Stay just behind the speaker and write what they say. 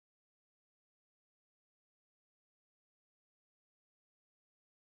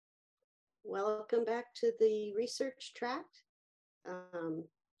Welcome back to the research track.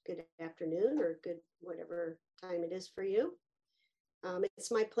 Good afternoon or good whatever time it is for you.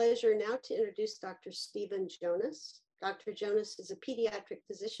 It's my pleasure now to introduce Dr. Stephen Jonas. Dr. Jonas is a pediatric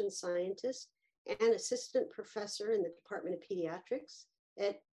physician scientist and assistant professor in the Department of Pediatrics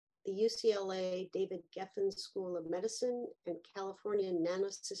at the UCLA David Geffen School of Medicine and California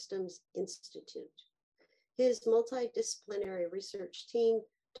Nanosystems Institute. His multidisciplinary research team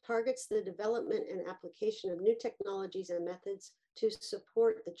targets the development and application of new technologies and methods to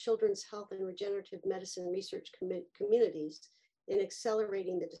support the children's health and regenerative medicine research communities in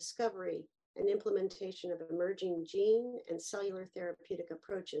accelerating the discovery and implementation of emerging gene and cellular therapeutic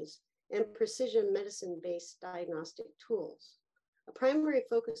approaches and precision medicine-based diagnostic tools. A primary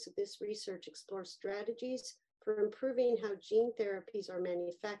focus of this research explores strategies for improving how gene therapies are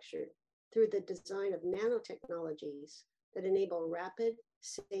manufactured through the design of nanotechnologies that enable rapid,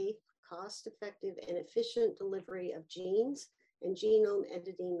 safe, cost-effective, and efficient delivery of genes and genome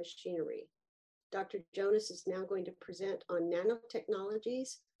editing machinery. Dr. Jonas is now going to present on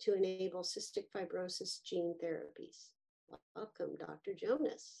nanotechnologies to enable cystic fibrosis gene therapies. Welcome, Dr.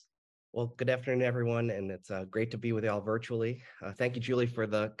 Jonas. Well, good afternoon, everyone, and it's great to be with you all virtually. Thank you, Julie, for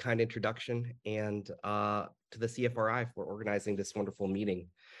the kind introduction, and to the CFRI for organizing this wonderful meeting.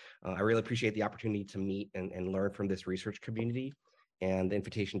 I really appreciate the opportunity to meet and learn from this research community and the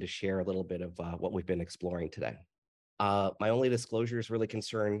invitation to share a little bit of what we've been exploring today. My only disclosures really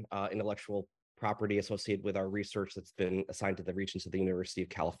concern intellectual property associated with our research that's been assigned to the Regents of the University of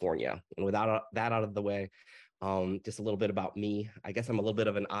California. And without that out of the way, just a little bit about me. I guess I'm a little bit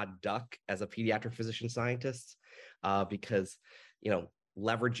of an odd duck as a pediatric physician scientist because,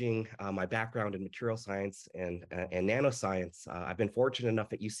 leveraging my background in material science and nanoscience, I've been fortunate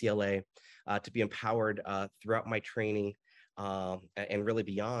enough at UCLA to be empowered throughout my training and really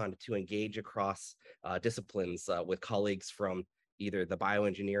beyond to engage across disciplines with colleagues from either the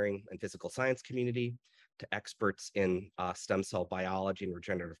bioengineering and physical science community to experts in stem cell biology and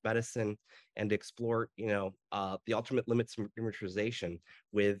regenerative medicine, and to explore, the ultimate limits of miniaturization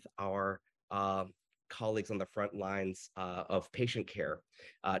with our colleagues on the front lines of patient care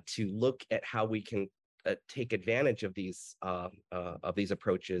to look at how we can take advantage of these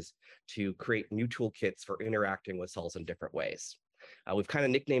approaches to create new toolkits for interacting with cells in different ways. We've kind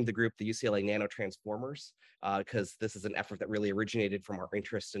of nicknamed the group the UCLA Nanotransformers because this is an effort that really originated from our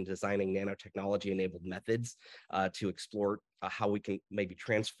interest in designing nanotechnology-enabled methods to explore how we can maybe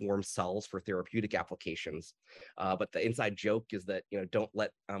transform cells for therapeutic applications. But the inside joke is that, don't let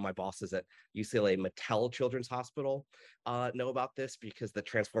my bosses at UCLA Mattel Children's Hospital know about this because the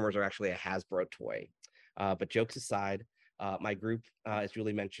Transformers are actually a Hasbro toy. But jokes aside, my group, as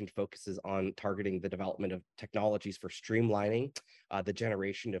Julie mentioned, focuses on targeting the development of technologies for streamlining the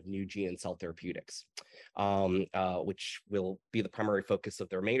generation of new gene and cell therapeutics, which will be the primary focus of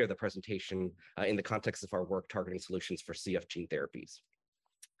the remainder of the presentation in the context of our work targeting solutions for CF gene therapies.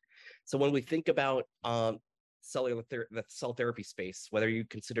 So when we think about the cell therapy space, whether you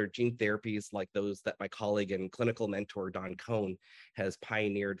consider gene therapies like those that my colleague and clinical mentor, Don Cohn, has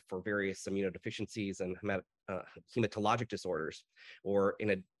pioneered for various immunodeficiencies and hematologic disorders, or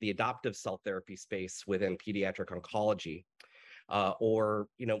in the adoptive cell therapy space within pediatric oncology, or,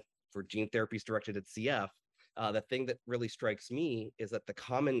 for gene therapies directed at CF, the thing that really strikes me is that the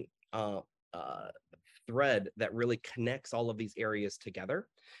common thread that really connects all of these areas together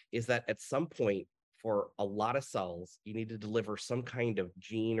is that at some point, for a lot of cells, you need to deliver some kind of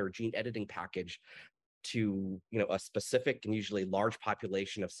gene or gene editing package to a specific and usually large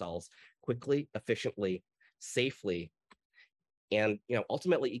population of cells quickly, efficiently, safely, and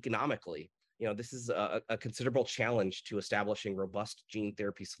ultimately economically. This is a considerable challenge to establishing robust gene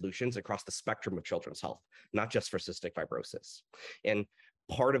therapy solutions across the spectrum of children's health, not just for cystic fibrosis. And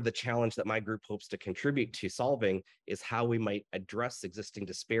part of the challenge that my group hopes to contribute to solving is how we might address existing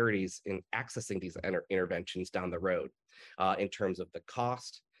disparities in accessing these interventions down the road in terms of the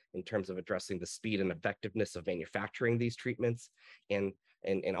cost, in terms of addressing the speed and effectiveness of manufacturing these treatments, and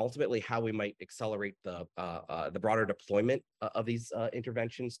ultimately how we might accelerate the broader deployment of these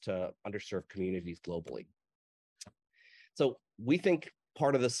interventions to underserved communities globally. So we think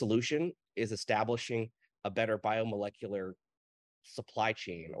part of the solution is establishing a better biomolecular supply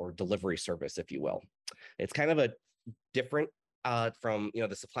chain or delivery service, if you will. It's kind of a different from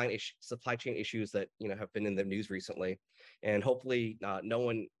the supply chain issues that have been in the news recently, and hopefully no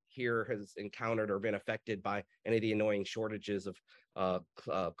one here has encountered or been affected by any of the annoying shortages of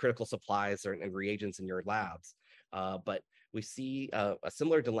critical supplies and reagents in your labs. But we see a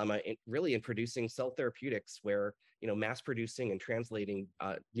similar dilemma really in producing cell therapeutics, where mass producing and translating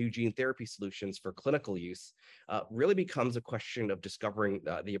new gene therapy solutions for clinical use really becomes a question of discovering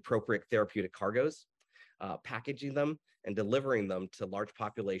the appropriate therapeutic cargoes, packaging them, and delivering them to large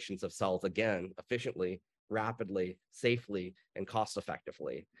populations of cells, again, efficiently, rapidly, safely, and cost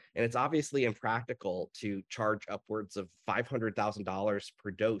effectively. And it's obviously impractical to charge upwards of $500,000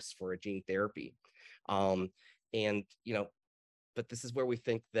 per dose for a gene therapy. And but this is where we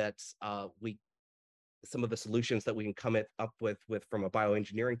think that some of the solutions that we can come up with from a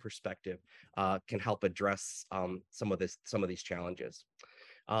bioengineering perspective can help address some of these challenges.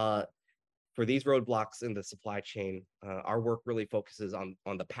 For these roadblocks in the supply chain, our work really focuses on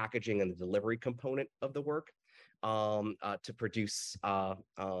the packaging and the delivery component of the work to produce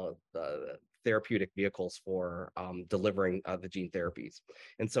therapeutic vehicles for delivering the gene therapies.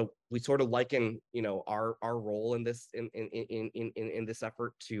 And so we sort of liken, our role in this in this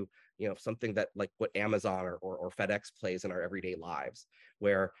effort to, something that like what Amazon or FedEx plays in our everyday lives,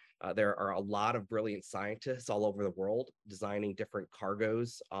 where there are a lot of brilliant scientists all over the world designing different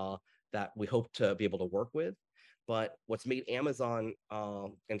cargoes that we hope to be able to work with. But what's made Amazon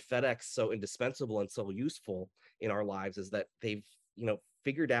and FedEx so indispensable and so useful in our lives is that they've,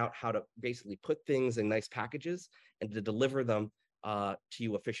 figured out how to basically put things in nice packages and to deliver them to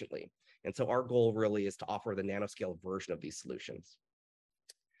you efficiently. And so our goal really is to offer the nanoscale version of these solutions.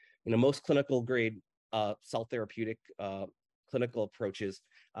 Most clinical grade cell therapeutic clinical approaches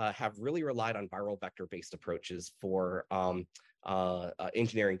have really relied on viral vector-based approaches for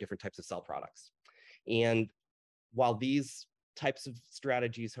engineering different types of cell products. And while these types of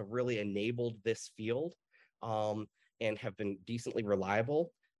strategies have really enabled this field and have been decently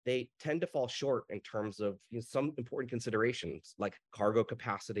reliable, they tend to fall short in terms of some important considerations like cargo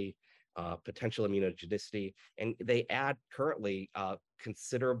capacity, potential immunogenicity, and they add currently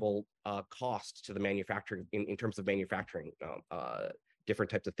considerable cost to the manufacturing in terms of manufacturing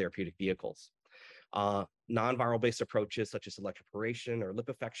different types of therapeutic vehicles. Non-viral based approaches such as electroporation or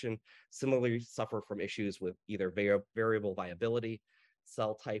liquefaction similarly suffer from issues with either variable viability,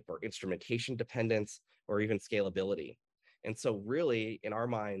 cell type or instrumentation dependence, or even scalability. And so really, in our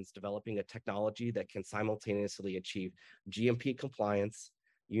minds, developing a technology that can simultaneously achieve GMP compliance,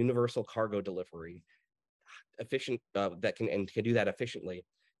 universal cargo delivery, efficient that can do that efficiently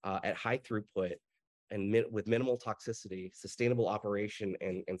at high throughput and with minimal toxicity, sustainable operation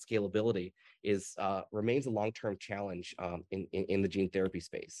and scalability remains a long-term challenge in the gene therapy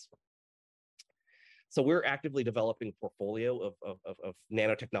space. So we're actively developing a portfolio of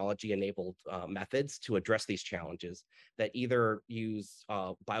nanotechnology-enabled methods to address these challenges that either use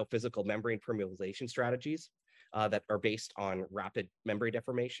biophysical membrane permeabilization strategies that are based on rapid membrane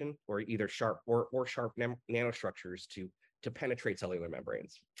deformation, or either sharp nanostructures to penetrate cellular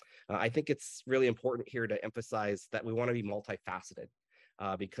membranes. I think it's really important here to emphasize that we want to be multifaceted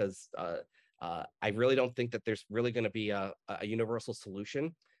because I really don't think that there's really going to be a universal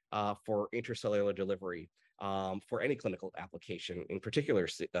solution for intracellular delivery for any clinical application, in particular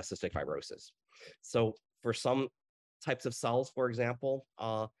cystic fibrosis. So for some types of cells, for example,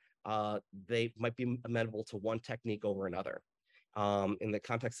 they might be amenable to one technique over another. In the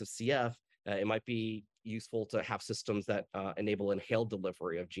context of CF, it might be useful to have systems that enable inhaled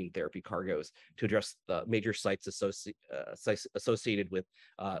delivery of gene therapy cargoes to address the major sites associated with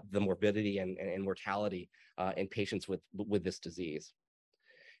the morbidity and mortality in patients with this disease.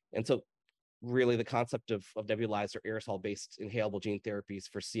 And so really the concept of nebulized or aerosol-based inhalable gene therapies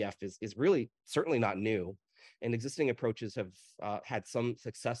for CF is really certainly not new. And existing approaches have had some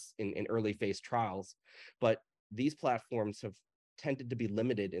success in early phase trials, but these platforms have tended to be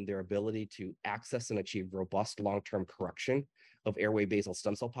limited in their ability to access and achieve robust long-term correction of airway basal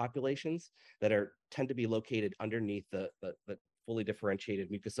stem cell populations that tend to be located underneath the fully differentiated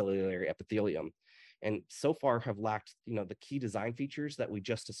mucociliary epithelium, and so far have lacked the key design features that we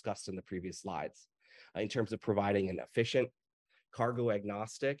just discussed in the previous slides in terms of providing an efficient, cargo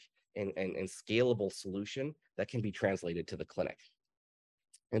agnostic, and scalable solution that can be translated to the clinic.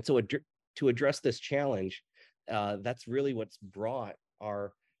 And so to address this challenge, that's really what's brought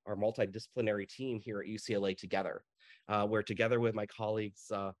our multidisciplinary team here at UCLA together, where together with my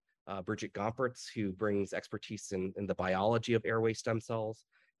colleagues, Bridget Gompertz, who brings expertise in the biology of airway stem cells,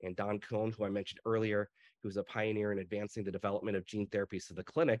 and Don Cohn, who I mentioned earlier, who's a pioneer in advancing the development of gene therapies to the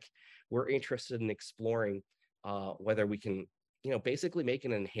clinic, we're interested in exploring whether we can, basically make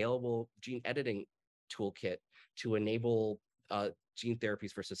an inhalable gene editing toolkit to enable gene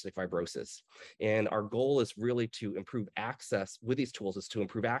therapies for cystic fibrosis. And our goal is really to improve access with these tools, is to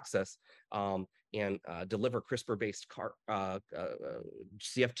improve access and deliver CRISPR-based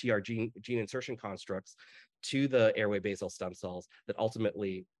CFTR gene insertion constructs to the airway basal stem cells that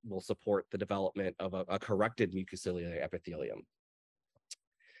ultimately will support the development of a corrected mucociliary epithelium.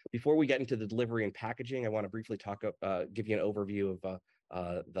 Before we get into the delivery and packaging, I want to briefly give you an overview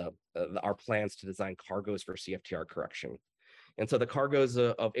of our plans to design cargoes for CFTR correction. And so the cargoes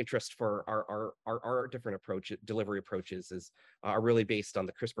of interest for our different delivery approaches are really based on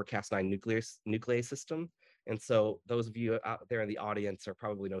the CRISPR-Cas9 nuclease system. And so those of you out there in the audience are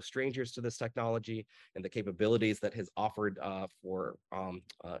probably no strangers to this technology and the capabilities that has offered for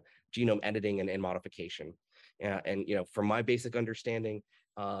genome editing and modification. And from my basic understanding,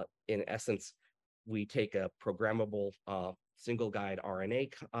 in essence, we take a programmable single guide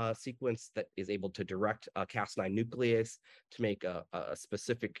RNA sequence that is able to direct a Cas9 nuclease to make a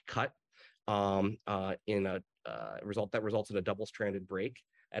specific cut in a result that results in a double-stranded break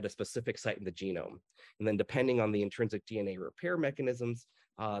at a specific site in the genome. And then depending on the intrinsic DNA repair mechanisms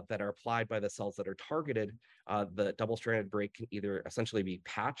that are applied by the cells that are targeted, the double-stranded break can either essentially be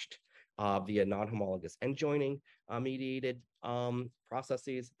patched via non-homologous end joining mediated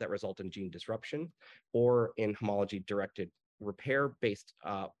processes that result in gene disruption, or in homology-directed repair-based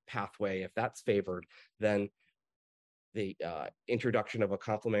pathway. If that's favored, then the introduction of a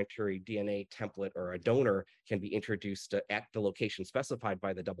complementary DNA template or a donor can be introduced at the location specified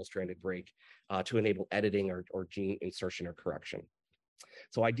by the double-stranded break to enable editing or gene insertion or correction.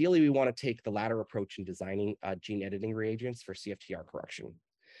 So ideally, we want to take the latter approach in designing gene editing reagents for CFTR correction.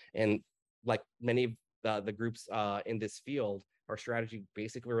 And like many of the groups in this field, our strategy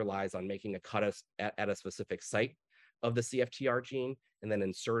basically relies on making a cut at a specific site of the CFTR gene and then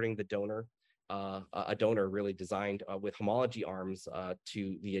inserting the donor, a donor really designed with homology arms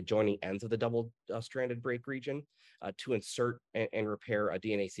to the adjoining ends of the double-stranded break region to insert and repair a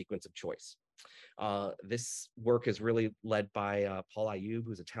DNA sequence of choice. This work is really led by Paul Ayub,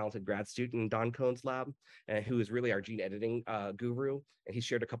 who's a talented grad student in Don Cohn's lab, and who is really our gene editing guru. And he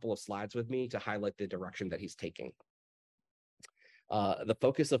shared a couple of slides with me to highlight the direction that he's taking. The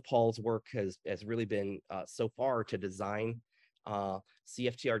focus of Paul's work has really been so far to design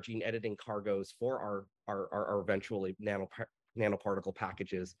CFTR gene editing cargoes for our eventually nanoparticle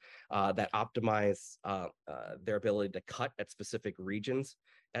packages that optimize their ability to cut at specific regions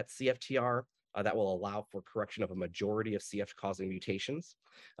at CFTR that will allow for correction of a majority of CF-causing mutations,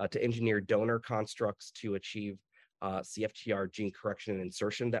 to engineer donor constructs to achieve CFTR gene correction and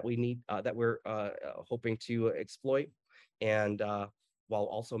insertion that we need, that we're hoping to exploit, and while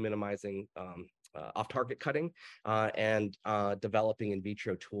also minimizing off-target cutting and developing in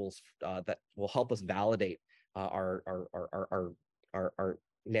vitro tools that will help us validate our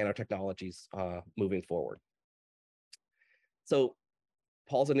nanotechnologies moving forward. So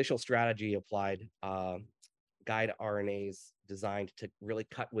Paul's initial strategy applied guide RNAs designed to really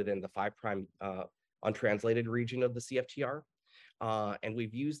cut within the 5' untranslated region of the CFTR. And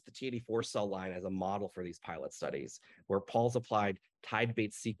we've used the T84 cell line as a model for these pilot studies, where Paul's applied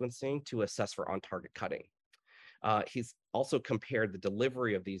tide-based sequencing to assess for on-target cutting. He's also compared the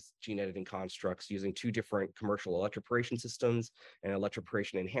delivery of these gene editing constructs using two different commercial electroporation systems and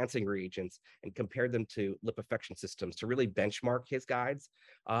electroporation enhancing reagents, and compared them to liquefaction systems to really benchmark his guides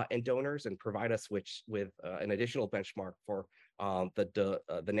and donors and provide us with an additional benchmark for the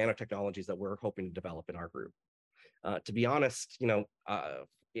nanotechnologies that we're hoping to develop in our group. To be honest,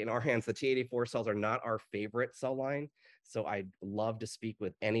 in our hands, the T84 cells are not our favorite cell line. So I'd love to speak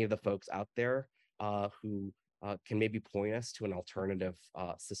with any of the folks out there who can maybe point us to an alternative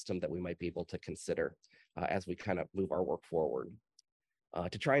system that we might be able to consider as we kind of move our work forward.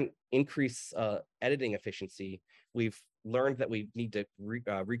 To try and increase editing efficiency, we've learned that we need to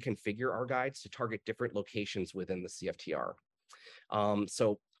reconfigure our guides to target different locations within the CFTR.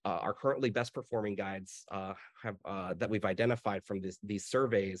 Our currently best performing guides that we've identified from these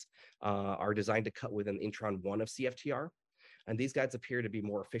surveys are designed to cut within intron 1 of CFTR. And these guides appear to be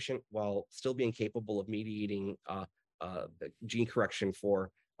more efficient while still being capable of mediating the gene correction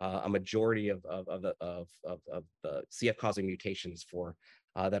for a majority of the CF-causing mutations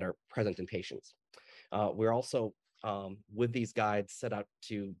that are present in patients. We're also, with these guides, set out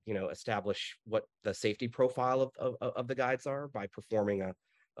to establish what the safety profile of the guides are by performing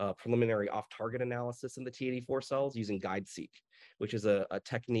a preliminary off-target analysis in the T84 cells using GuideSeq, which is a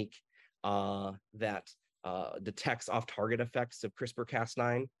technique that detects off-target effects of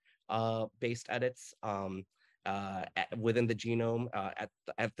CRISPR-Cas9 based edits within the genome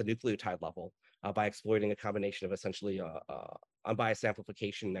at the nucleotide level, by exploiting a combination of essentially unbiased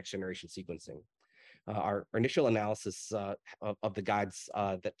amplification, next generation sequencing. Our initial analysis of the guides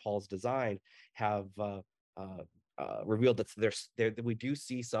that Paul's designed have revealed that we do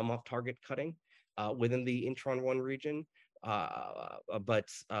see some off-target cutting within the intron 1 region, but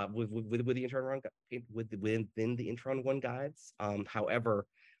with the intron 1 within the intron 1 guides. However,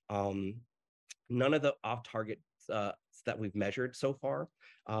 none of the off-targets that we've measured so far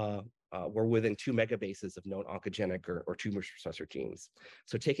were within 2 megabases of known oncogenic or tumor suppressor genes.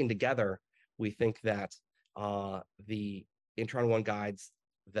 So taken together, we think that the intron 1 guides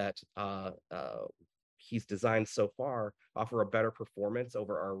that he's designed so far offer a better performance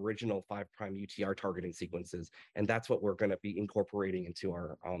over our original 5' UTR targeting sequences, and that's what we're going to be incorporating into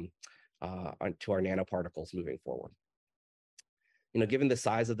our nanoparticles moving forward. Given the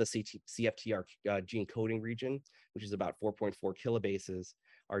size of the CFTR gene coding region, which is about 4.4 kilobases,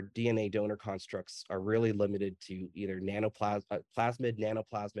 our DNA donor constructs are really limited to either plasmid,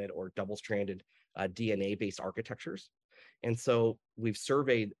 nanoplasmid, or double-stranded DNA-based architectures. And so we've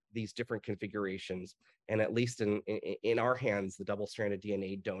surveyed these different configurations, and at least in our hands, the double-stranded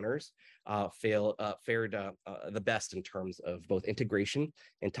DNA donors fared the best in terms of both integration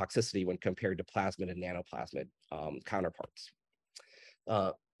and toxicity when compared to plasmid and nanoplasmid counterparts.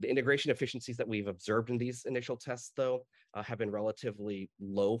 The integration efficiencies that we've observed in these initial tests, though, have been relatively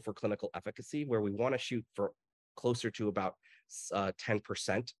low for clinical efficacy, where we want to shoot for closer to about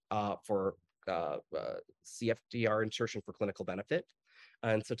 10% for CFTR insertion for clinical benefit.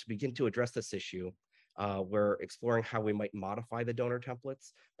 And so to begin to address this issue, we're exploring how we might modify the donor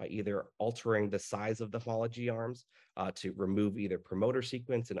templates by either altering the size of the homology arms to remove either promoter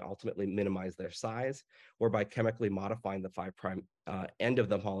sequence and ultimately minimize their size, or by chemically modifying the 5' end of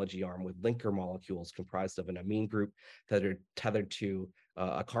the homology arm with linker molecules comprised of an amine group that are tethered to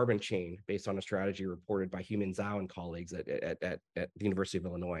a carbon chain based on a strategy reported by Human Zhao and colleagues at the University of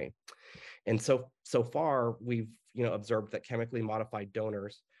Illinois. And so far, we've observed that chemically modified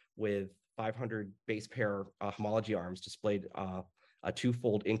donors with 500 base pair homology arms displayed a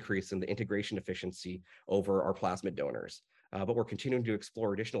twofold increase in the integration efficiency over our plasmid donors. But we're continuing to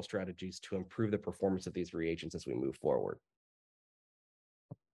explore additional strategies to improve the performance of these reagents as we move forward.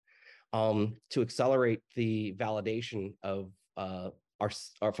 To accelerate the validation of our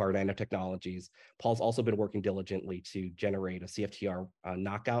nanotechnologies, Paul's also been working diligently to generate a CFTR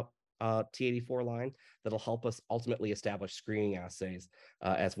knockout T84 line that'll help us ultimately establish screening assays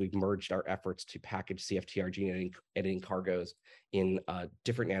as we've merged our efforts to package CFTR gene editing cargoes in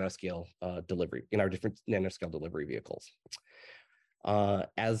different nanoscale delivery, in our different nanoscale delivery vehicles.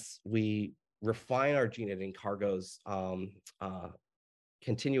 As we refine our gene editing cargoes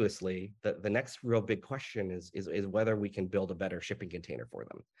continuously, the next real big question is whether we can build a better shipping container for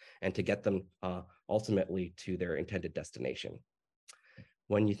them and to get them ultimately to their intended destination.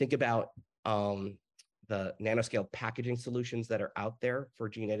 When you think about the nanoscale packaging solutions that are out there for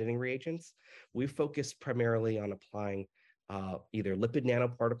gene editing reagents, we focus primarily on applying either lipid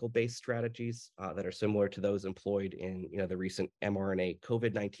nanoparticle-based strategies that are similar to those employed in the recent mRNA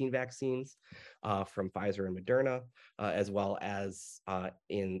COVID-19 vaccines from Pfizer and Moderna, as well as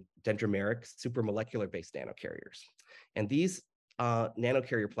in dendrimeric supramolecular-based nanocarriers. And these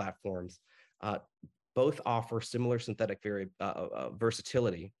nanocarrier platforms both offer similar synthetic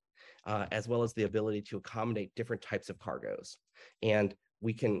versatility, as well as the ability to accommodate different types of cargoes. And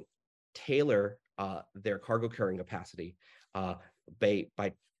we can tailor their cargo carrying capacity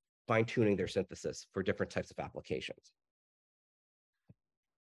by fine-tuning their synthesis for different types of applications.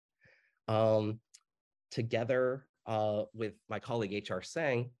 Together with my colleague H.R.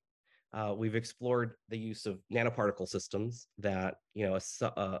 Sang, we've explored the use of nanoparticle systems that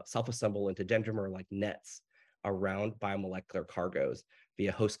self-assemble into dendrimer-like nets around biomolecular cargoes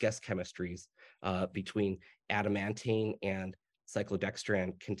via host-guest chemistries between adamantane and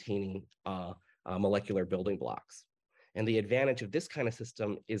cyclodextran containing molecular building blocks. And the advantage of this kind of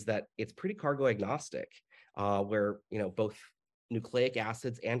system is that it's pretty cargo agnostic, where both nucleic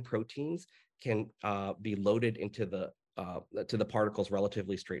acids and proteins can be loaded into the particles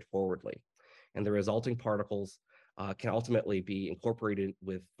relatively straightforwardly. And the resulting particles can ultimately be incorporated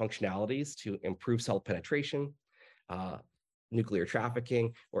with functionalities to improve cell penetration, nuclear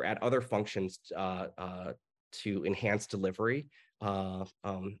trafficking, or add other functions to enhance delivery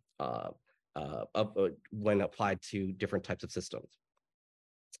when applied to different types of systems.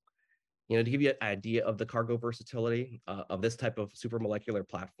 To give you an idea of the cargo versatility of this type of supramolecular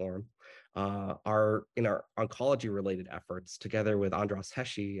platform, in our oncology-related efforts, together with Andras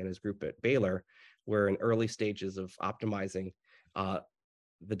Heshi and his group at Baylor, we're in early stages of optimizing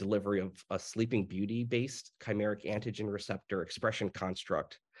the delivery of a Sleeping Beauty-based chimeric antigen receptor expression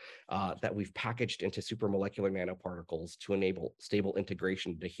construct that we've packaged into supramolecular nanoparticles to enable stable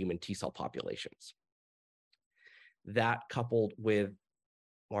integration into human T-cell populations. That, coupled with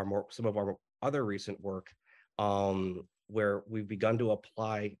some of our other recent work, where we've begun to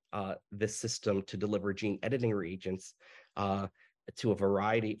apply this system to deliver gene editing reagents for a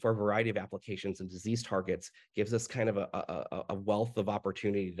variety of applications and disease targets, gives us kind of a wealth of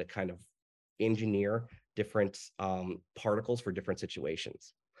opportunity to kind of engineer different particles for different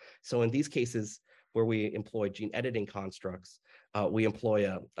situations. So in these cases where we employ gene editing constructs, we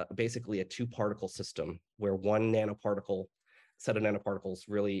employ basically a two-particle system where one set of nanoparticles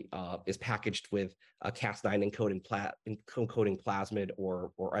really is packaged with a Cas9 encoding plasmid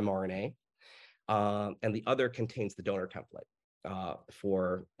or mRNA, and the other contains the donor template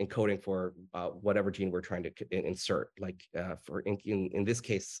for encoding for whatever gene we're trying to insert. Like in this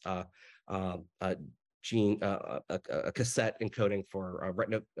case, a cassette encoding for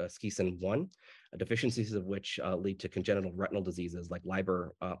retinoschisin 1, deficiencies of which lead to congenital retinal diseases like Leber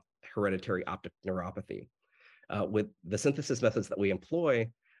hereditary optic neuropathy. With the synthesis methods that we employ,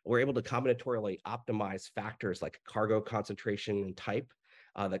 we're able to combinatorially optimize factors like cargo concentration and type,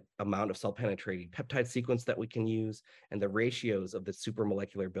 the amount of cell-penetrating peptide sequence that we can use, and the ratios of the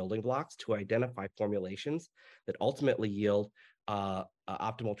supramolecular building blocks to identify formulations that ultimately yield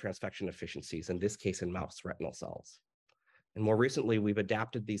optimal transfection efficiencies, in this case in mouse retinal cells. And more recently, we've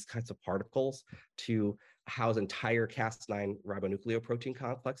adapted these kinds of particles to house entire Cas9 ribonucleoprotein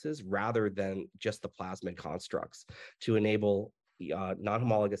complexes rather than just the plasmid constructs to enable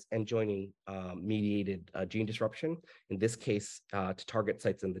non-homologous end joining mediated gene disruption, in this case to target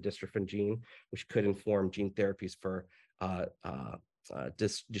sites in the dystrophin gene, which could inform gene therapies for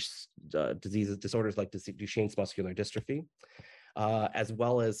disorders like Duchenne's muscular dystrophy, as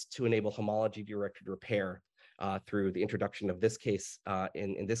well as to enable homology-directed repair through the introduction of this case,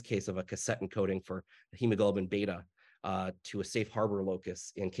 in this case of a cassette encoding for hemoglobin beta to a safe harbor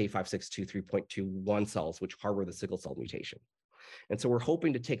locus in K562 3.21 cells, which harbor the sickle cell mutation. And so we're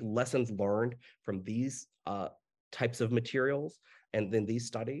hoping to take lessons learned from these types of materials and then these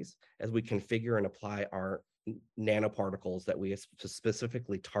studies as we configure and apply our nanoparticles that we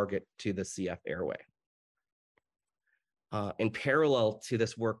specifically target to the CF airway. In parallel to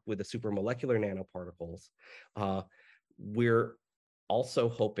this work with the supramolecular nanoparticles, we're also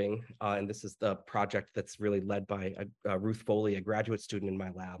hoping, and this is the project that's really led by Ruth Foley, a graduate student in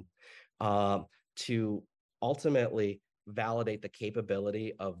my lab, to ultimately validate the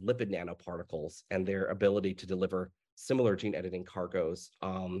capability of lipid nanoparticles and their ability to deliver similar gene editing cargoes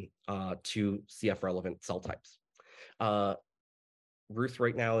to CF relevant cell types. Ruth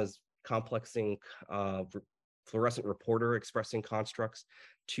right now is complexing fluorescent reporter expressing constructs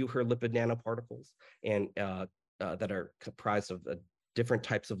to her lipid nanoparticles and that are comprised of different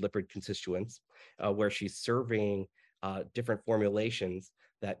types of lipid constituents, where she's surveying different formulations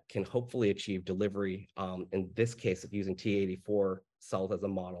that can hopefully achieve delivery, in this case of using T84 cells as a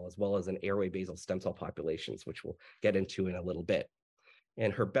model, as well as an airway basal stem cell populations, which we'll get into in a little bit.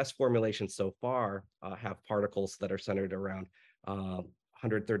 And her best formulations so far have particles that are centered around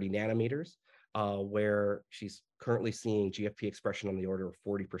 130 nanometers, where she's currently seeing GFP expression on the order of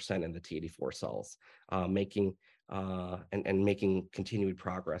 40% in the T84 cells, making continued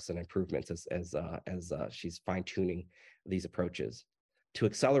progress and improvements as she's fine-tuning these approaches. To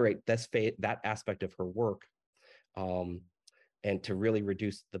accelerate that aspect of her work, and to really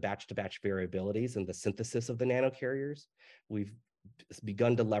reduce the batch-to-batch variabilities in the synthesis of the nanocarriers, we've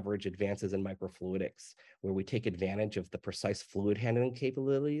begun to leverage advances in microfluidics, where we take advantage of the precise fluid handling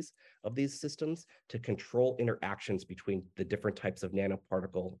capabilities of these systems to control interactions between the different types of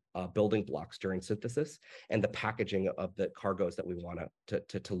nanoparticle building blocks during synthesis and the packaging of the cargoes that we want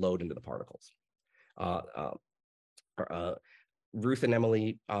to load into the particles. Ruth and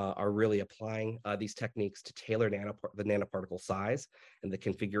Emily are really applying these techniques to tailor the nanoparticle size and the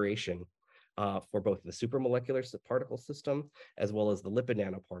configuration for both the supramolecular particle system as well as the lipid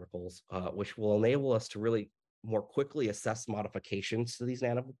nanoparticles, which will enable us to really more quickly assess modifications to these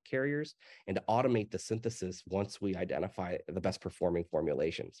nanocarriers and to automate the synthesis once we identify the best performing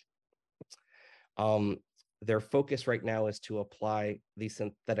formulations. Their focus right now is to apply these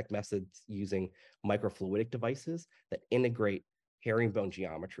synthetic methods using microfluidic devices that integrate herringbone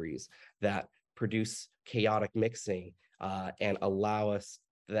geometries that produce chaotic mixing and allows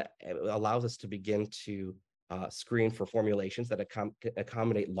us to begin to screen for formulations that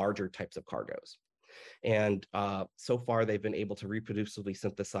accommodate larger types of cargoes. And so far, they've been able to reproducibly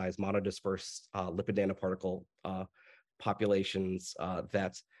synthesize monodispersed lipid nanoparticle populations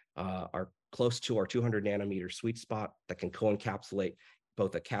that are close to our 200 nanometer sweet spot that can co-encapsulate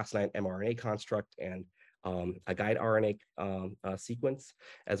both a Cas9 mRNA construct and a guide RNA sequence,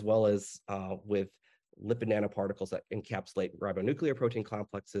 as well as with lipid nanoparticles that encapsulate ribonuclear protein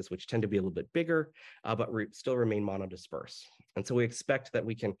complexes, which tend to be a little bit bigger, but still remain monodisperse. And so we expect that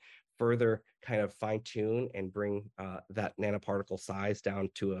we can further kind of fine tune and bring that nanoparticle size down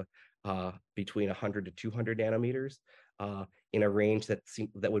to between 100 to 200 nanometers in a range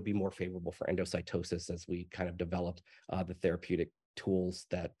that would be more favorable for endocytosis as we kind of develop the therapeutic tools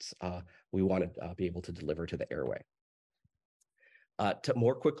that we want to be able to deliver to the airway. To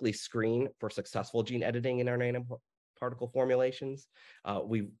more quickly screen for successful gene editing in our nanoparticle formulations,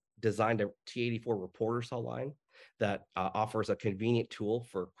 we designed a T84 reporter cell line that offers a convenient tool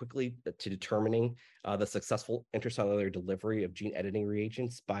for quickly to determining the successful intracellular delivery of gene editing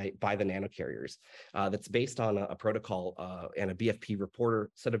reagents by the nanocarriers. That's based on a protocol and a BFP reporter,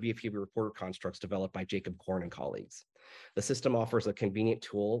 set of BFP reporter constructs developed by Jacob Korn and colleagues. The system offers a convenient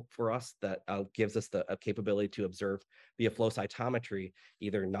tool for us that gives us the capability to observe via flow cytometry,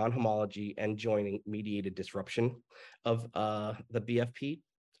 either non-homology and joining mediated disruption of the BFP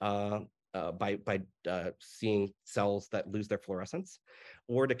by seeing cells that lose their fluorescence,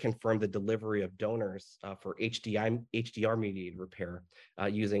 or to confirm the delivery of donors for HDR-mediated repair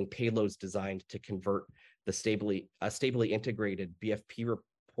using payloads designed to convert the stably integrated BFP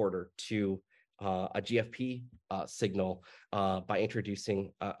reporter to a GFP signal by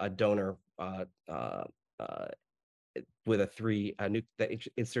introducing a donor with a that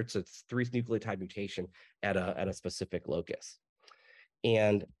inserts a 3 nucleotide mutation at a specific locus.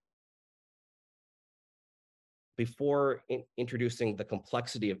 And before introducing the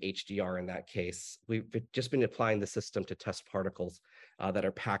complexity of HDR in that case, we've just been applying the system to test particles that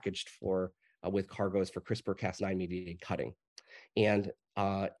are packaged with cargos for CRISPR-Cas9 mediated cutting. And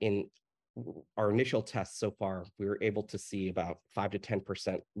in our initial tests so far, we were able to see about 5 to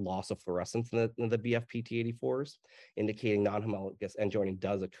 10% loss of fluorescence in the BFP T84s, indicating non-homologous end joining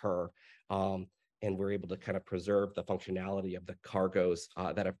does occur. And we're able to kind of preserve the functionality of the cargos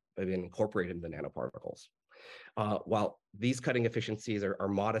that have been incorporated in the nanoparticles. While these cutting efficiencies are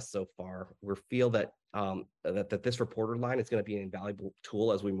modest so far, we feel that this reporter line is going to be an invaluable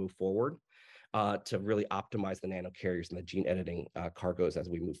tool as we move forward to really optimize the nanocarriers and the gene editing cargos as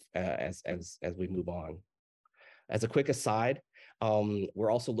we move on. As a quick aside,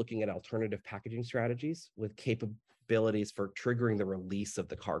 we're also looking at alternative packaging strategies with capabilities for triggering the release of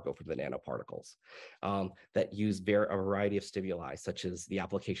the cargo from the nanoparticles that use a variety of stimuli, such as the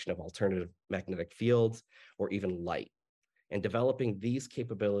application of alternative magnetic fields or even light. And developing these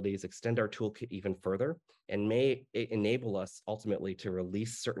capabilities extend our toolkit even further and may enable us ultimately to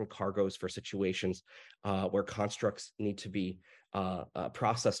release certain cargos for situations where constructs need to be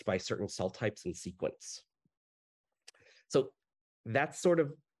processed by certain cell types and sequence. So that's sort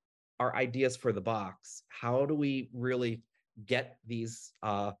of our ideas for the box. How do we really get these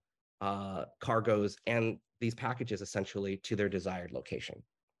cargos and these packages essentially to their desired location?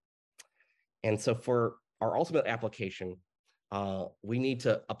 And so for our ultimate application, we need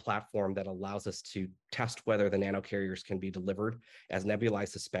a platform that allows us to test whether the nanocarriers can be delivered as nebulized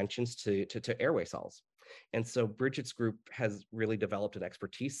suspensions to airway cells. And so Bridget's group has really developed an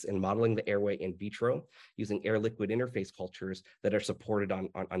expertise in modeling the airway in vitro using air-liquid interface cultures that are supported on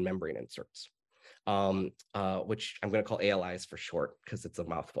membrane inserts, which I'm going to call ALIs for short because it's a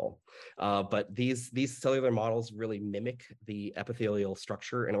mouthful. But these cellular models really mimic the epithelial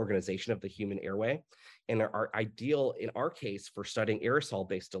structure and organization of the human airway and are ideal in our case for studying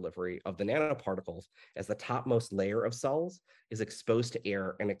aerosol-based delivery of the nanoparticles, as the topmost layer of cells is exposed to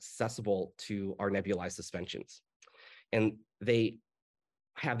air and accessible to our nebulized suspensions. And they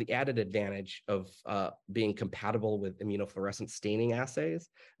have the added advantage of being compatible with immunofluorescent staining assays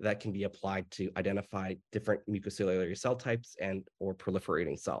that can be applied to identify different mucociliary cell types and or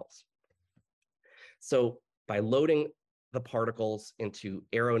proliferating cells. So by loading the particles into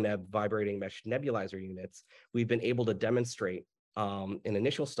AeroNeb vibrating mesh nebulizer units, we've been able to demonstrate in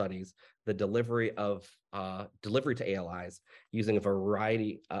initial studies the delivery to ALIs using a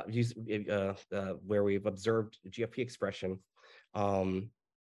variety where we've observed GFP expression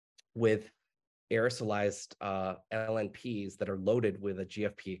with aerosolized LNPs that are loaded with a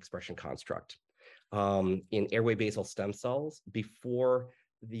GFP expression construct in airway basal stem cells before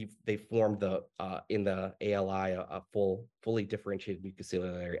they form in the ALI a fully differentiated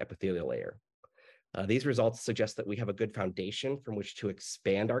mucociliary epithelial layer. These results suggest that we have a good foundation from which to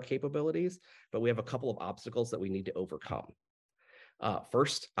expand our capabilities, but we have a couple of obstacles that we need to overcome.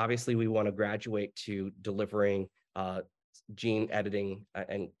 First, obviously, we want to graduate to delivering gene editing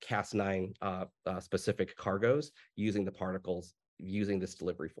and Cas9 specific cargoes using the particles using this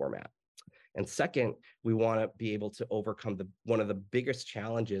delivery format. And second, we want to be able to overcome one of the biggest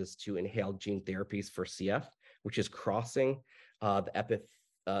challenges to inhaled gene therapies for CF, which is crossing the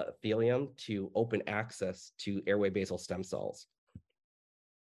epithelium to open access to airway basal stem cells.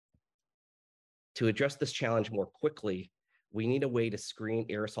 To address this challenge more quickly, we need a way to screen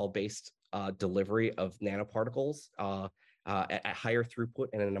aerosol-based delivery of nanoparticles at higher throughput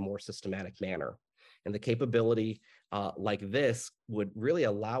and in a more systematic manner. And the capability like this would really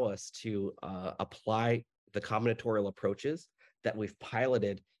allow us to apply the combinatorial approaches that we've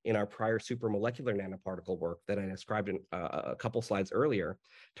piloted in our prior supramolecular nanoparticle work that I described in a couple slides earlier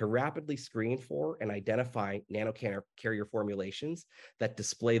to rapidly screen for and identify nanocarrier formulations that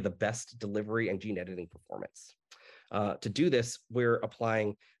display the best delivery and gene editing performance. To do this, we're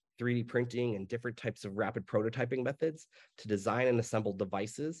applying 3D printing and different types of rapid prototyping methods to design and assemble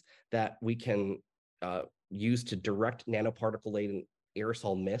devices that we can use to direct nanoparticle-laden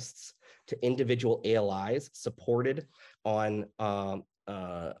aerosol mists to individual ALIs supported on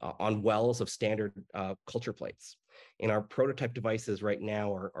wells of standard culture plates. And our prototype devices right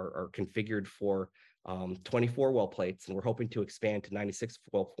now are configured for 24 well plates, and we're hoping to expand to 96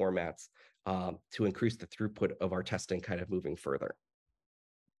 well formats to increase the throughput of our testing kind of moving further.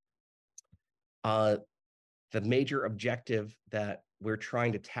 The major objective that we're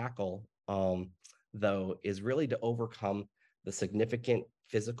trying to tackle, though, is really to overcome the significant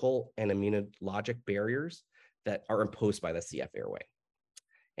physical and immunologic barriers that are imposed by the CF airway.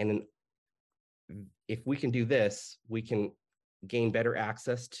 And if we can do this, we can gain better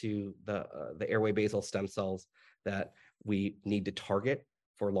access to the airway basal stem cells that we need to target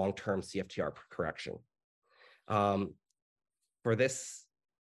for long-term CFTR correction. For this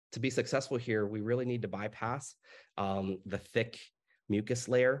to be successful here, we really need to bypass the thick mucus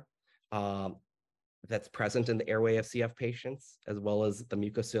layer that's present in the airway of CF patients, as well as the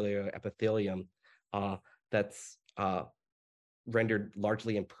mucociliary epithelium that's rendered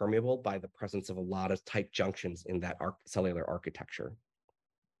largely impermeable by the presence of a lot of tight junctions in that cellular architecture.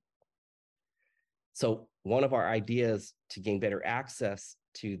 So one of our ideas to gain better access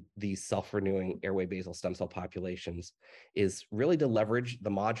to these self-renewing airway basal stem cell populations is really to leverage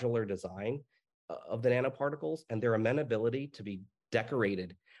the modular design of the nanoparticles and their amenability to be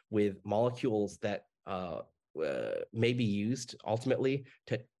decorated with molecules that may be used ultimately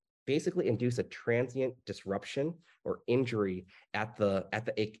to basically induce a transient disruption or injury at the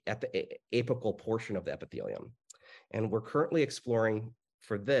apical portion of the epithelium. And we're currently exploring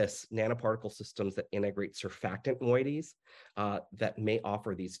for this nanoparticle systems that integrate surfactant moieties that may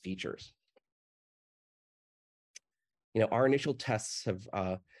offer these features. Our initial tests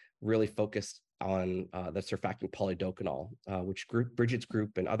have really focused on the surfactant polydocanol, which Bridget's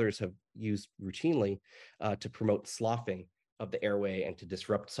group and others have used routinely to promote sloughing of the airway and to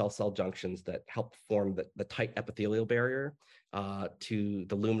disrupt cell-cell junctions that help form the tight epithelial barrier to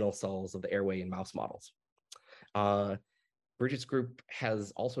the luminal cells of the airway in mouse models. Bridget's group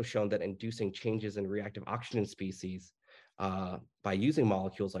has also shown that inducing changes in reactive oxygen species by using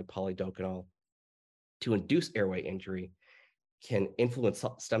molecules like polydocanol to induce airway injury can influence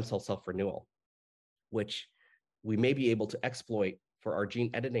stem cell self-renewal, which we may be able to exploit for our gene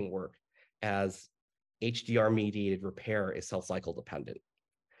editing work as HDR-mediated repair is cell cycle dependent.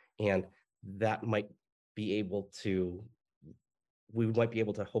 And that might be able to, we might be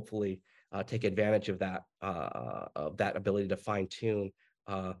able to hopefully take advantage of that ability to fine-tune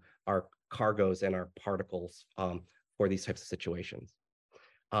our cargoes and our particles for these types of situations.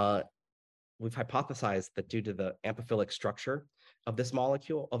 We've hypothesized that due to the amphiphilic structure of this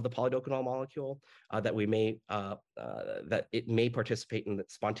molecule, of the polydocanol molecule, that that it may participate in the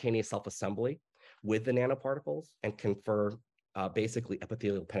spontaneous self-assembly with the nanoparticles and confer basically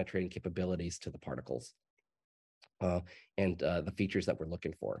epithelial penetrating capabilities to the particles and the features that we're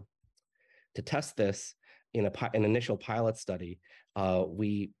looking for. To test this in an initial pilot study,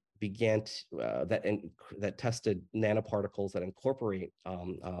 we began that tested nanoparticles that incorporate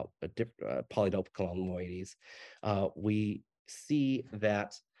polydocanol moieties. We see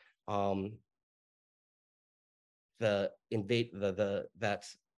that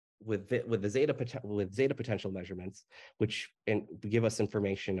with zeta potential measurements, which give us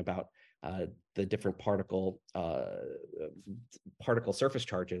information about the different particle surface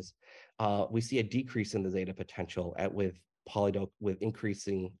charges, we see a decrease in the zeta potential with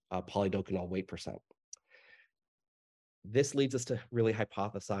increasing polydocanol weight percent. This leads us to really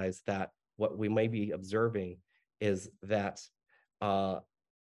hypothesize that what we may be observing is that the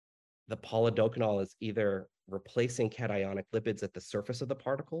polydocanol is either replacing cationic lipids at the surface of the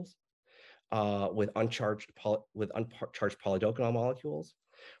particles with uncharged polydocanol molecules,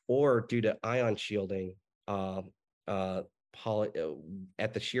 or due to ion shielding at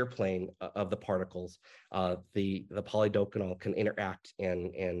the shear plane of the particles, the polydocanol can interact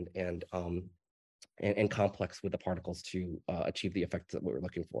and complex with the particles to achieve the effects that we're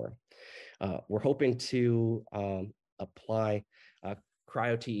looking for. We're hoping to apply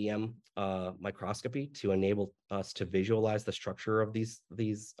cryo-TEM microscopy to enable us to visualize the structure of these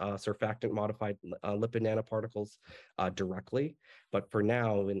surfactant modified lipid nanoparticles directly. But for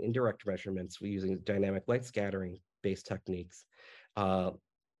now, in indirect measurements, we're using dynamic light scattering based techniques.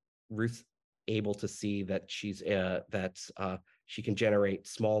 Ruth's able to see that she can generate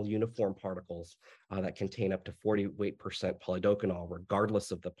small uniform particles that contain up to 48% polydocanol,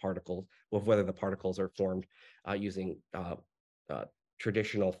 regardless of the particles, of whether the particles are formed using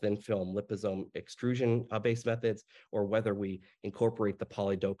traditional thin film liposome extrusion based methods, or whether we incorporate the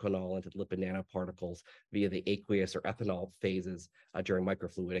polydocanol into lipid nanoparticles via the aqueous or ethanol phases during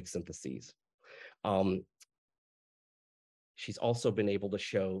microfluidic syntheses. She's also been able to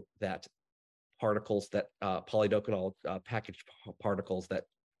show that particles that polydocanol packaged particles that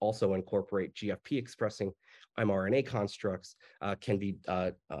also incorporate GFP expressing mRNA constructs can be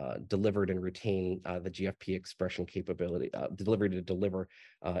delivered and retain the GFP expression capability, delivered to deliver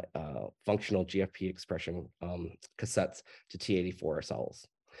functional GFP expression cassettes to T84 cells,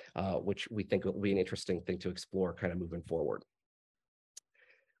 which we think will be an interesting thing to explore kind of moving forward.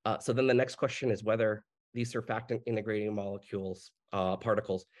 So then the next question is whether these surfactant integrating molecules,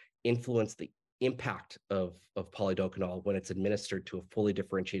 particles, influence the impact of polydocanol when it's administered to a fully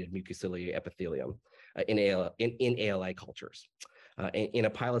differentiated mucociliary epithelium in ALI cultures. In a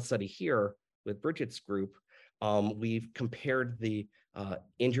pilot study here with Bridget's group, we've compared the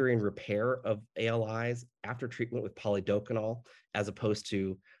injury and repair of ALIs after treatment with polydocanol as opposed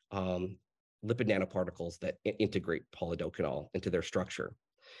to lipid nanoparticles that integrate polydocanol into their structure.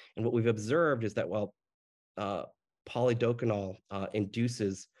 And what we've observed is that while polydocanol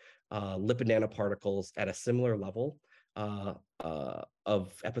induces lipid nanoparticles at a similar level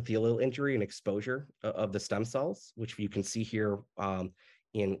of epithelial injury and exposure of the stem cells, which you can see here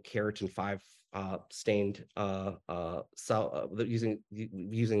in keratin 5 stained cell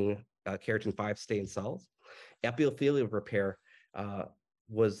using keratin 5 stained cells. Epithelial repair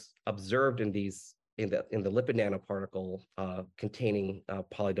was observed in the lipid nanoparticle containing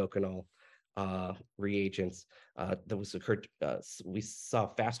polydocanol reagents that was occurred. We saw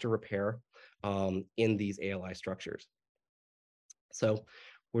faster repair in these ALI structures. So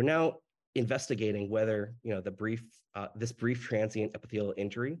we're now investigating whether this brief transient epithelial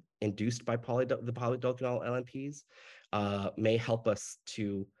injury induced by the polydocanol LNPs may help us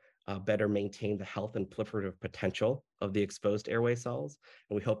to better maintain the health and proliferative potential of the exposed airway cells,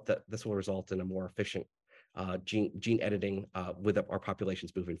 and we hope that this will result in a more efficient gene editing with our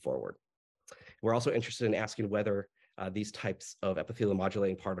populations moving forward. We're also interested in asking whether these types of epithelial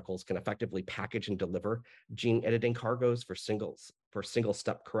modulating particles can effectively package and deliver gene editing cargoes for single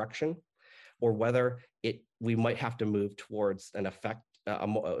step correction, or whether we might have to move towards an effect,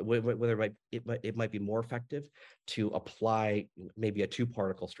 whether it might be more effective to apply maybe a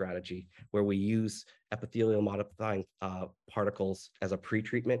 2-particle strategy where we use epithelial modifying particles as a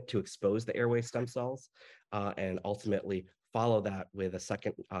pre-treatment to expose the airway stem cells and ultimately follow that with a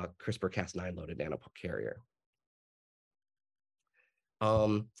second CRISPR-Cas9 loaded nanocarrier.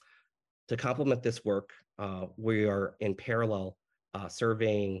 To complement this work, we are in parallel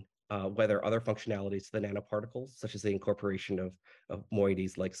surveying whether other functionalities to the nanoparticles, such as the incorporation of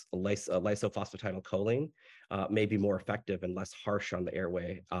moieties like lysophosphatidyl may be more effective and less harsh on the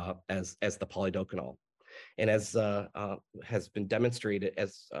airway as the polydocanol. And as has been demonstrated,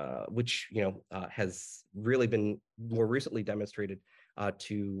 which has really been more recently demonstrated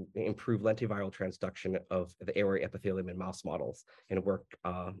to improve lentiviral transduction of the airway epithelium in mouse models, and work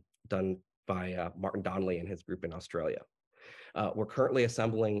done by Martin Donnelly and his group in Australia. We're currently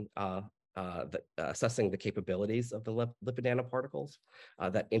assembling, assessing the capabilities of the lipid nanoparticles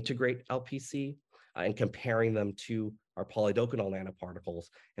that integrate LPC and comparing them to our polydocanol nanoparticles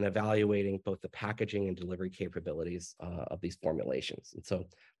and evaluating both the packaging and delivery capabilities of these formulations. And so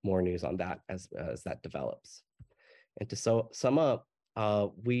more news on that as that develops. And to sum up,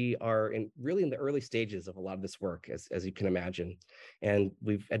 we are really in the early stages of a lot of this work, as you can imagine, and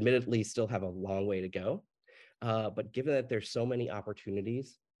we've admittedly still have a long way to go. But given that there's so many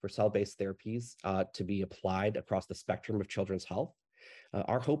opportunities for cell-based therapies to be applied across the spectrum of children's health,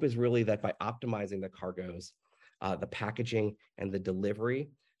 our hope is really that by optimizing the cargoes, the packaging, and the delivery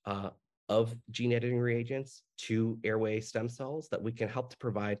of gene editing reagents to airway stem cells, that we can help to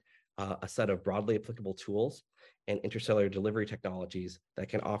provide a set of broadly applicable tools and intercellular delivery technologies that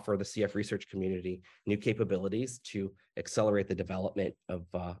can offer the CF research community new capabilities to accelerate the development of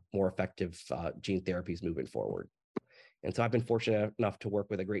more effective gene therapies moving forward. And so I've been fortunate enough to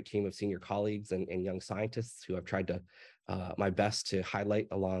work with a great team of senior colleagues and young scientists who I've tried to my best to highlight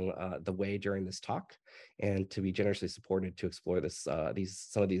along the way during this talk, and to be generously supported to explore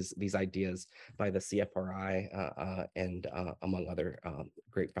some of these ideas by the CFRI and among other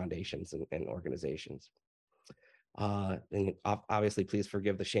great foundations and organizations. And obviously, please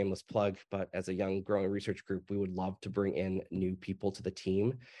forgive the shameless plug, but as a young growing research group, we would love to bring in new people to the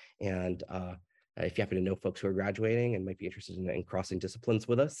team. And if you happen to know folks who are graduating and might be interested in crossing disciplines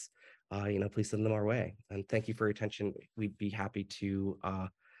with us, please send them our way. And thank you for your attention. We'd be happy to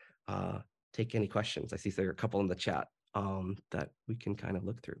take any questions. I see there are a couple in the chat that we can kind of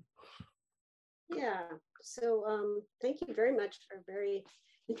look through. Yeah, so thank you very much for a very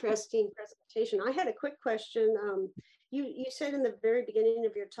interesting presentation. I had a quick question. You said in the very beginning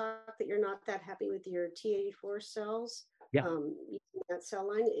of your talk that you're not that happy with your T84 cells. Yeah. Using that cell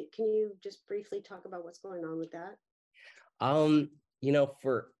line. Can you just briefly talk about what's going on with that?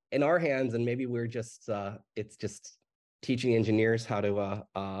 For in our hands, and maybe we're just it's just teaching engineers how to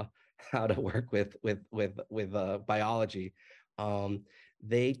work with biology.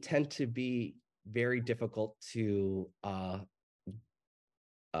 They tend to be very difficult to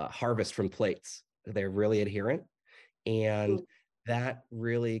harvest from plates. They're really adherent, and that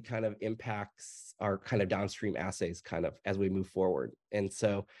really kind of impacts our kind of downstream assays kind of as we move forward. And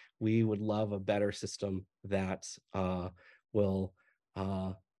so we would love a better system that will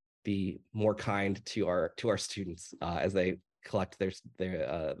be more kind to our students as they collect their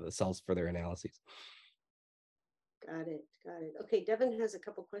the cells for their analyses. Got it. Okay, Devin has a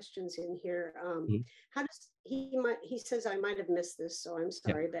couple questions in here. How does he says I might have missed this, so I'm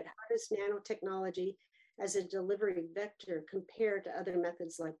sorry, but how does nanotechnology as a delivery vector compare to other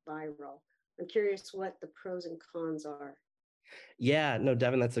methods like viral? I'm curious what the pros and cons are. Yeah, no,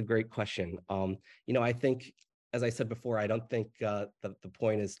 Devin, that's a great question. I think, as I said before, I don't think that the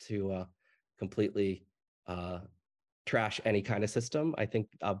point is to completely trash any kind of system. I think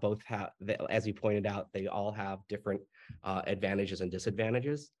both have, as you pointed out, they all have different advantages and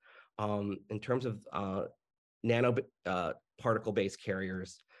disadvantages. In terms of nano particle-based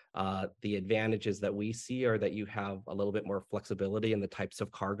carriers, the advantages that we see are that you have a little bit more flexibility in the types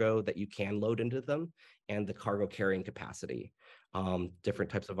of cargo that you can load into them and the cargo carrying capacity.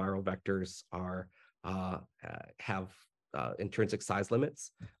 Different types of viral vectors have intrinsic size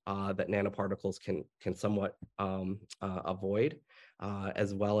limits that nanoparticles can somewhat avoid,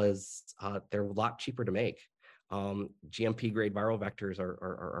 as well as they're a lot cheaper to make. GMP grade viral vectors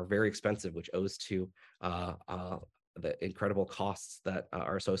are very expensive, which owes to the incredible costs that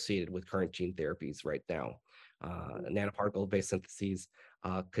are associated with current gene therapies right now. Nanoparticle-based syntheses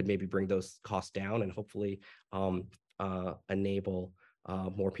could maybe bring those costs down and hopefully enable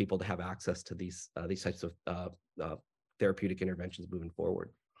more people to have access to these types of therapeutic interventions moving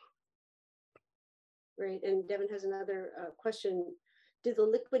forward. Great. And Devin has another question. Do the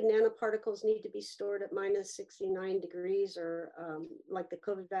liquid nanoparticles need to be stored at -69 degrees or like the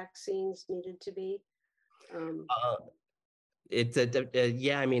COVID vaccines needed to be?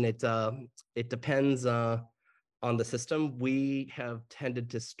 Yeah, I mean, it depends on the system. We have tended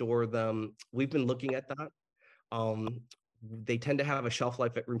to store them. We've been looking at that. They tend to have a shelf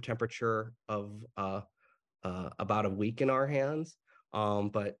life at room temperature of about a week in our hands.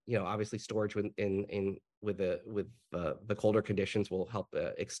 But obviously storage with the colder conditions will help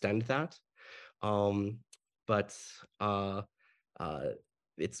extend that. But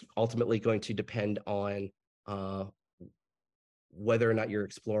it's ultimately going to depend on whether or not you're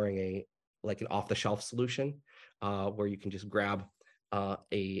exploring an off-the-shelf solution where you can just grab a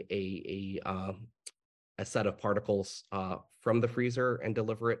set of particles from the freezer and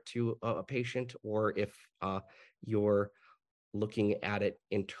deliver it to a patient, or if you're looking at it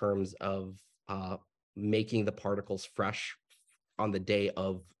in terms of making the particles fresh on the day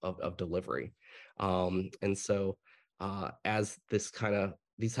of delivery. And so as these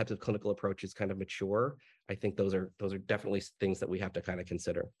types of clinical approaches kind of mature, I think those are definitely things that we have to kind of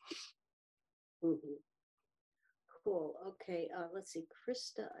consider. Mm-hmm. Cool. Okay. Let's see.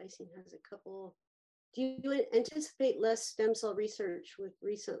 Krista Icing has a couple. Do you anticipate less stem cell research with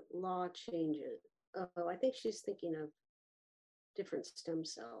recent law changes? Oh, I think she's thinking of different stem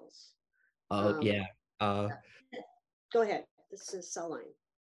cells. Yeah. Go ahead. This is cell line.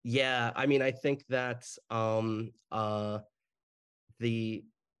 Yeah. I mean, I think that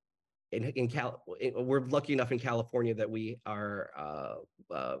we're lucky enough in California that we are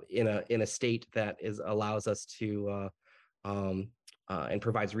in a state that allows us to and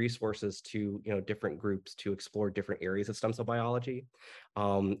provides resources to different groups to explore different areas of stem cell biology.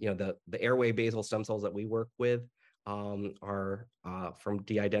 The airway basal stem cells that we work with are from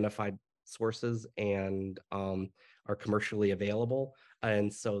de-identified sources and are commercially available,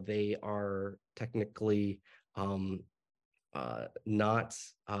 and so they are technically not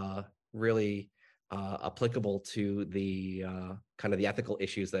really applicable to the kind of the ethical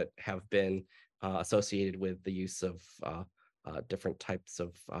issues that have been associated with the use of different types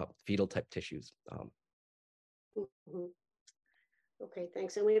of fetal type tissues. Mhm. Okay,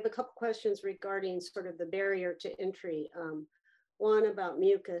 thanks. And we have a couple questions regarding sort of the barrier to entry. One about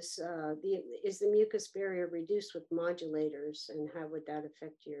mucus. Is the mucus barrier reduced with modulators, and how would that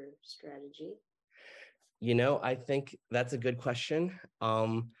affect your strategy? I think that's a good question.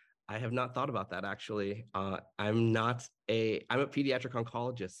 I have not thought about that actually. I'm a pediatric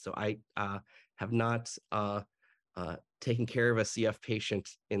oncologist, so I have not taken care of a CF patient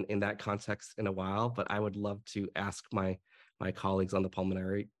in that context in a while, but I would love to ask my colleagues on the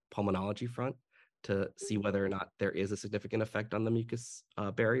pulmonology front to see whether or not there is a significant effect on the mucus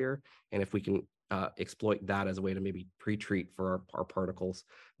barrier, and if we can exploit that as a way to maybe pre-treat for our particles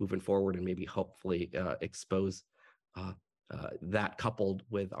moving forward, and maybe hopefully expose that coupled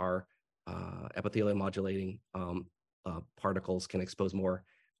with our epithelial modulating particles can expose more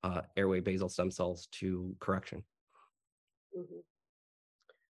airway basal stem cells to correction. Mm-hmm.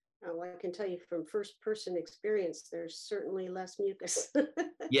 Well, I can tell you from first person experience, there's certainly less mucus.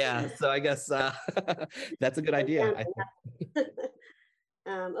 Yeah, so I guess that's a good idea.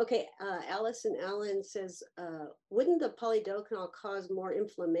 Okay, Alice and Alan says, wouldn't the polydocanol cause more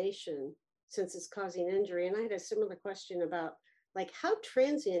inflammation since it's causing injury? And I had a similar question about, like, how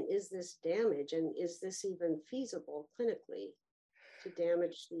transient is this damage, and is this even feasible clinically to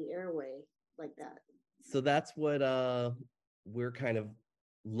damage the airway like that? So that's what we're kind of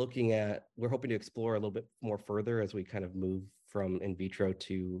looking at. We're hoping to explore a little bit more further as we kind of move from in vitro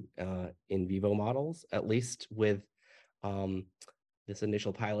to in vivo models, at least with this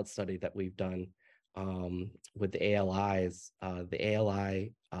initial pilot study that we've done with the ALIs. The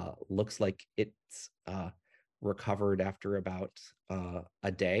ALI looks like it's recovered after about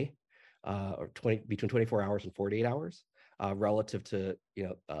a day, or between 24 hours and 48 hours, relative to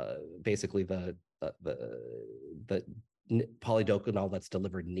basically the polydocanol that's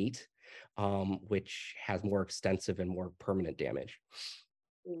delivered neat, which has more extensive and more permanent damage.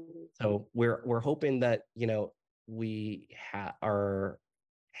 Mm-hmm. So we're hoping that we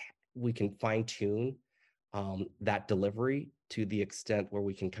can fine tune that delivery to the extent where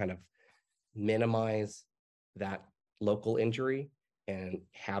we can kind of minimize that local injury and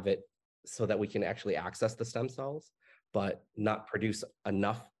have it so that we can actually access the stem cells, but not produce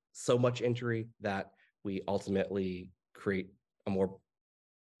so much injury that we ultimately create a more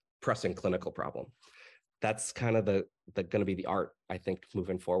pressing clinical problem. That's kind of going to be the art, I think,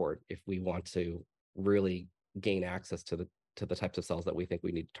 moving forward, if we want to really gain access to the types of cells that we think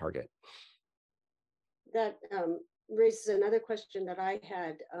we need to target. That raises another question that I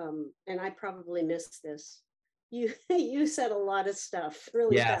had, and I probably missed this. You said a lot of stuff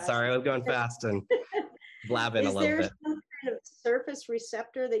really fast. Yeah, sorry, I was going fast and blabbing a little bit. Is there some kind of surface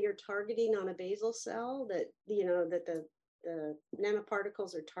receptor that you're targeting on a basal cell that that the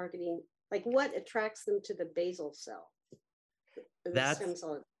nanoparticles are targeting? Like, what attracts them to the basal cell?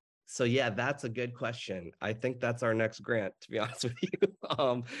 So yeah, that's a good question. I think that's our next grant, to be honest with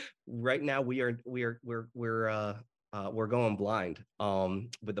you. Right now we're going blind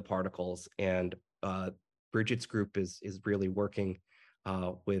with the particles, and Bridget's group is really working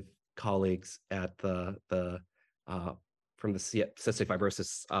with colleagues at the from the Cystic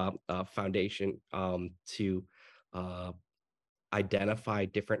Fibrosis Foundation to identify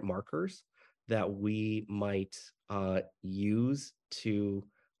different markers that we might use to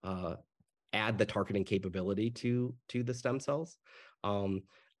add the targeting capability to the stem cells.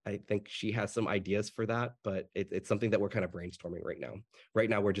 I think she has some ideas for that, but it's something that we're kind of brainstorming right now. Right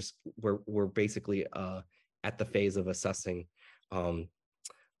now, we're basically at the phase of assessing the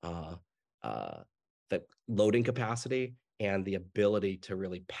loading capacity and the ability to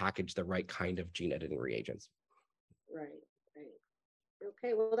really package the right kind of gene editing reagents. Right.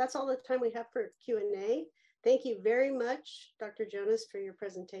 Okay, well, that's all the time we have for Q&A. Thank you very much, Dr. Jonas, for your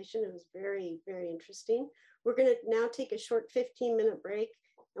presentation. It was very, very interesting. We're going to now take a short 15-minute break,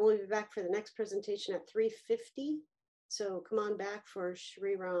 and we'll be back for the next presentation at 3:50. So come on back for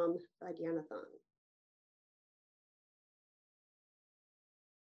Shri Ram Vaidyanathan.